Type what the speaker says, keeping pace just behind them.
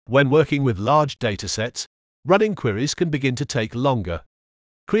When working with large datasets, running queries can begin to take longer.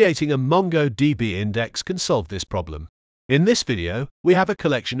 Creating a Mongo DB index can solve this problem. In this video, we have a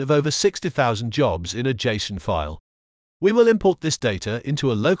collection of over 60,000 jobs in a JSON file. We will import this data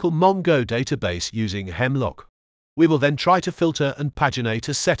into a local Mongo database using hemlock. We will then try to filter and paginate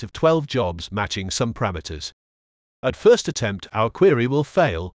a set of 12 jobs matching some parameters. At first attempt, our query will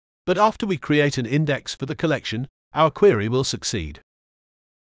fail, but after we create an index for the collection, our query will succeed.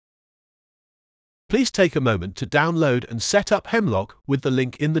 Please take a moment to download and set up Hemlock with the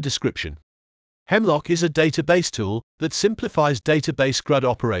link in the description. Hemlock is a database tool that simplifies database CRUD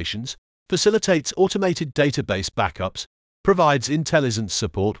operations, facilitates automated database backups, provides intelligent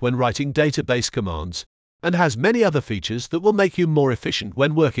support when writing database commands, and has many other features that will make you more efficient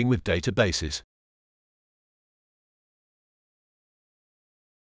when working with databases.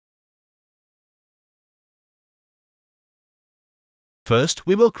 First,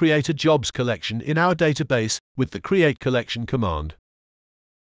 we will create a jobs collection in our database with the createCollection command.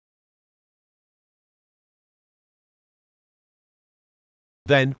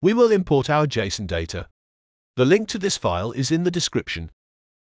 Then, we will import our JSON data. The link to this file is in the description.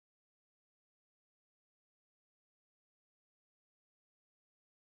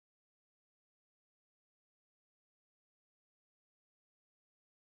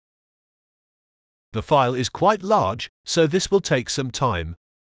 The file is quite large, so this will take some time.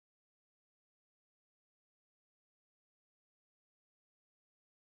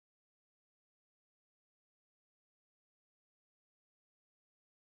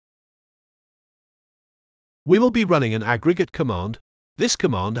 We will be running an aggregate command. This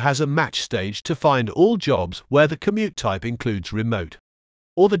command has a match stage to find all jobs where the commute type includes remote,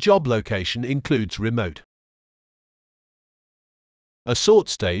 or the job location includes remote. A sort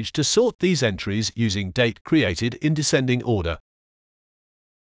stage to sort these entries using date created in descending order.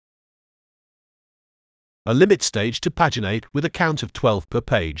 A limit stage to paginate with a count of 12 per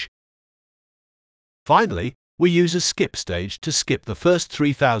page. Finally, we use a skip stage to skip the first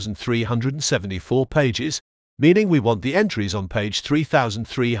 3,374 pages, meaning we want the entries on page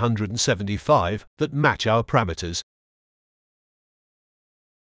 3,375 that match our parameters.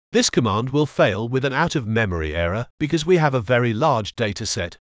 This command will fail with an out-of-memory error because we have a very large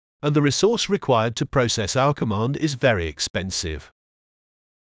dataset, and the resource required to process our command is very expensive.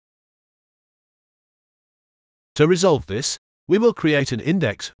 To resolve this, we will create an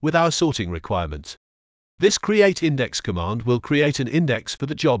index with our sorting requirements. This createIndex command will create an index for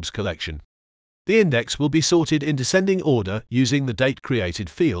the jobs collection. The index will be sorted in descending order using the date created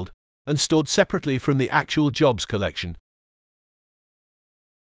field and stored separately from the actual jobs collection.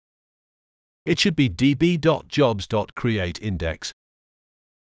 It should be db.jobs.createIndex.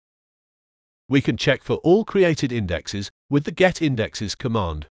 We can check for all created indexes with the getIndexes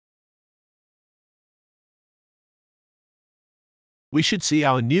command. We should see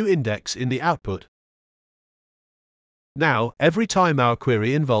our new index in the output. Now, every time our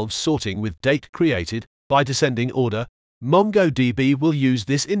query involves sorting with date created by descending order, Mongo DB will use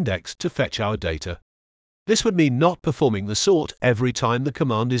this index to fetch our data. This would mean not performing the sort every time the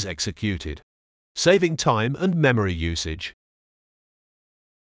command is executed, saving time and memory usage.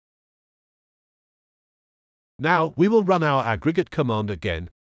 Now we will run our aggregate command again.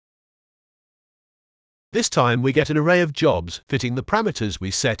 This time we get an array of jobs fitting the parameters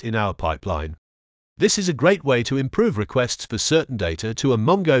we set in our pipeline. This is a great way to improve requests for certain data to a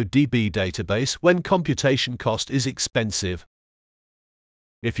Mongo DB database when computation cost is expensive.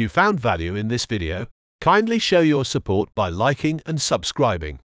 If you found value in this video, kindly show your support by liking and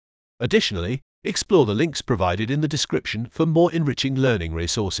subscribing. Additionally, explore the links provided in the description for more enriching learning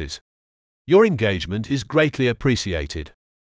resources. Your engagement is greatly appreciated.